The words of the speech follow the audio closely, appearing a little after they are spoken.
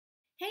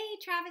Hey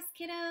Travis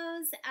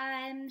kiddos,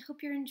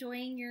 hope you're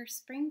enjoying your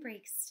spring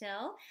break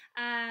still.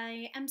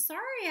 I am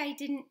sorry I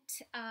didn't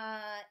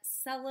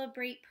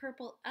celebrate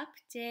Purple Up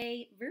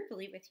Day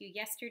verbally with you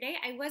yesterday.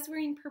 I was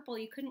wearing purple,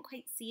 you couldn't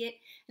quite see it,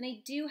 and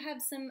I do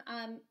have some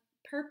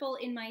purple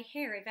in my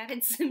hair. I've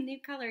added some new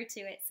color to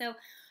it, so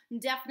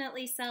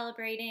definitely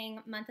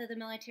celebrating Month of the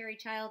Military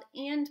Child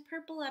and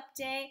Purple Up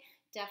Day.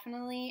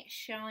 Definitely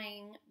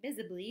showing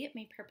visibly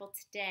my purple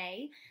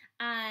today.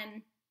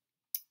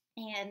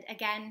 And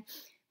again,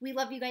 we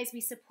love you guys,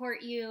 we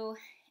support you,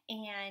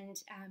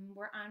 and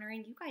we're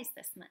honoring you guys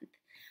this month.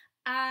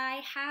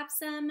 I have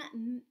some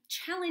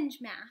challenge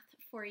math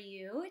for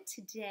you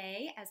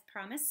today, as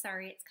promised.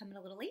 Sorry, it's coming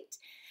a little late.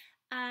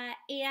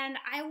 And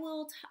I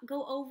will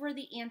go over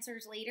the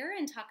answers later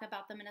and talk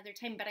about them another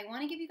time, but I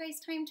want to give you guys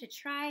time to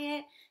try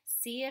it,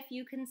 see if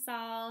you can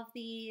solve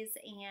these,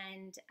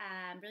 and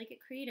really get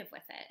creative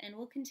with it. And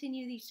we'll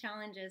continue these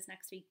challenges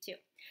next week too.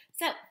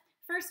 So,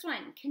 first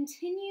one,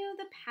 continue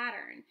the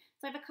pattern.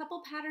 So I have a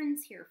couple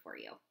patterns here for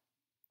you.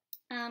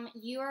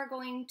 You are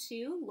going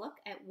to look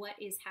at what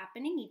is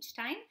happening each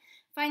time,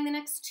 find the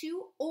next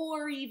two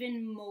or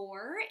even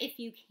more if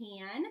you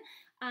can.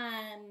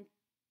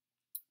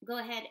 Go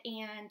ahead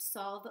and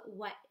solve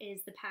what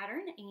is the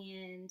pattern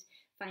and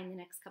find the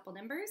next couple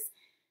numbers.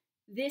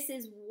 This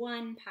is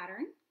one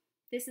pattern.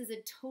 This is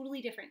a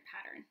totally different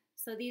pattern.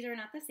 So these are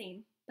not the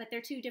same, but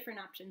they're two different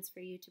options for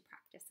you to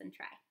practice and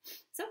try.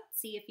 So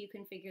see if you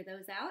can figure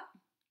those out.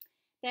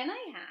 Then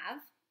I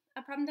have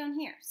a problem down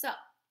here. So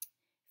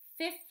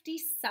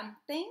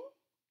 50-something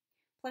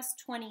plus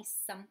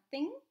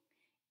 20-something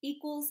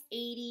equals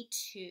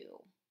 82.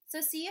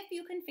 So see if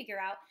you can figure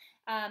out,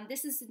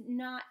 this is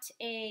not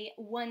a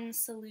one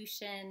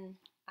solution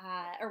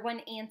or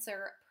one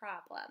answer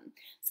problem.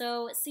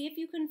 So see if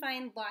you can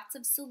find lots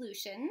of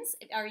solutions.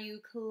 Are you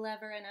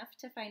clever enough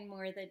to find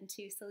more than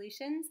two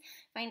solutions?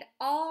 Find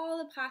all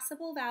the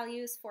possible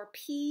values for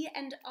P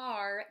and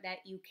R that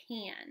you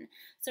can.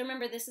 So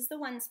remember, this is the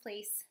ones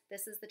place,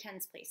 this is the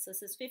tens place. So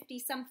this is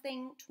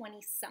 50-something,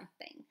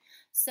 20-something.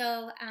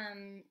 So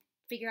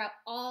figure out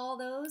all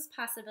those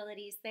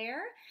possibilities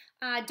there.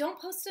 Don't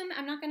post them.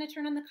 I'm not going to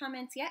turn on the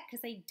comments yet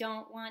because I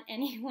don't want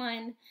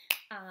anyone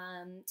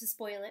to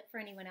spoil it for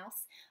anyone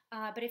else.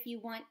 But if you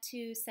want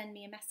to send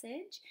me a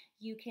message,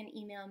 you can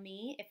email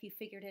me if you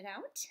figured it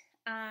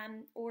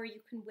out, or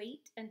you can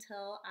wait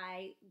until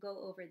I go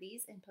over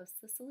these and post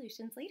the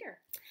solutions later.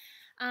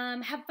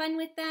 Have fun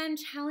with them,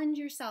 challenge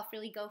yourself,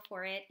 really go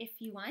for it if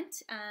you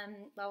want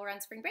while we're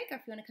on spring break, or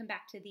if you want to come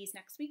back to these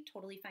next week,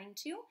 totally fine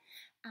too.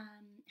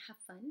 Have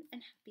fun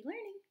and happy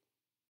learning.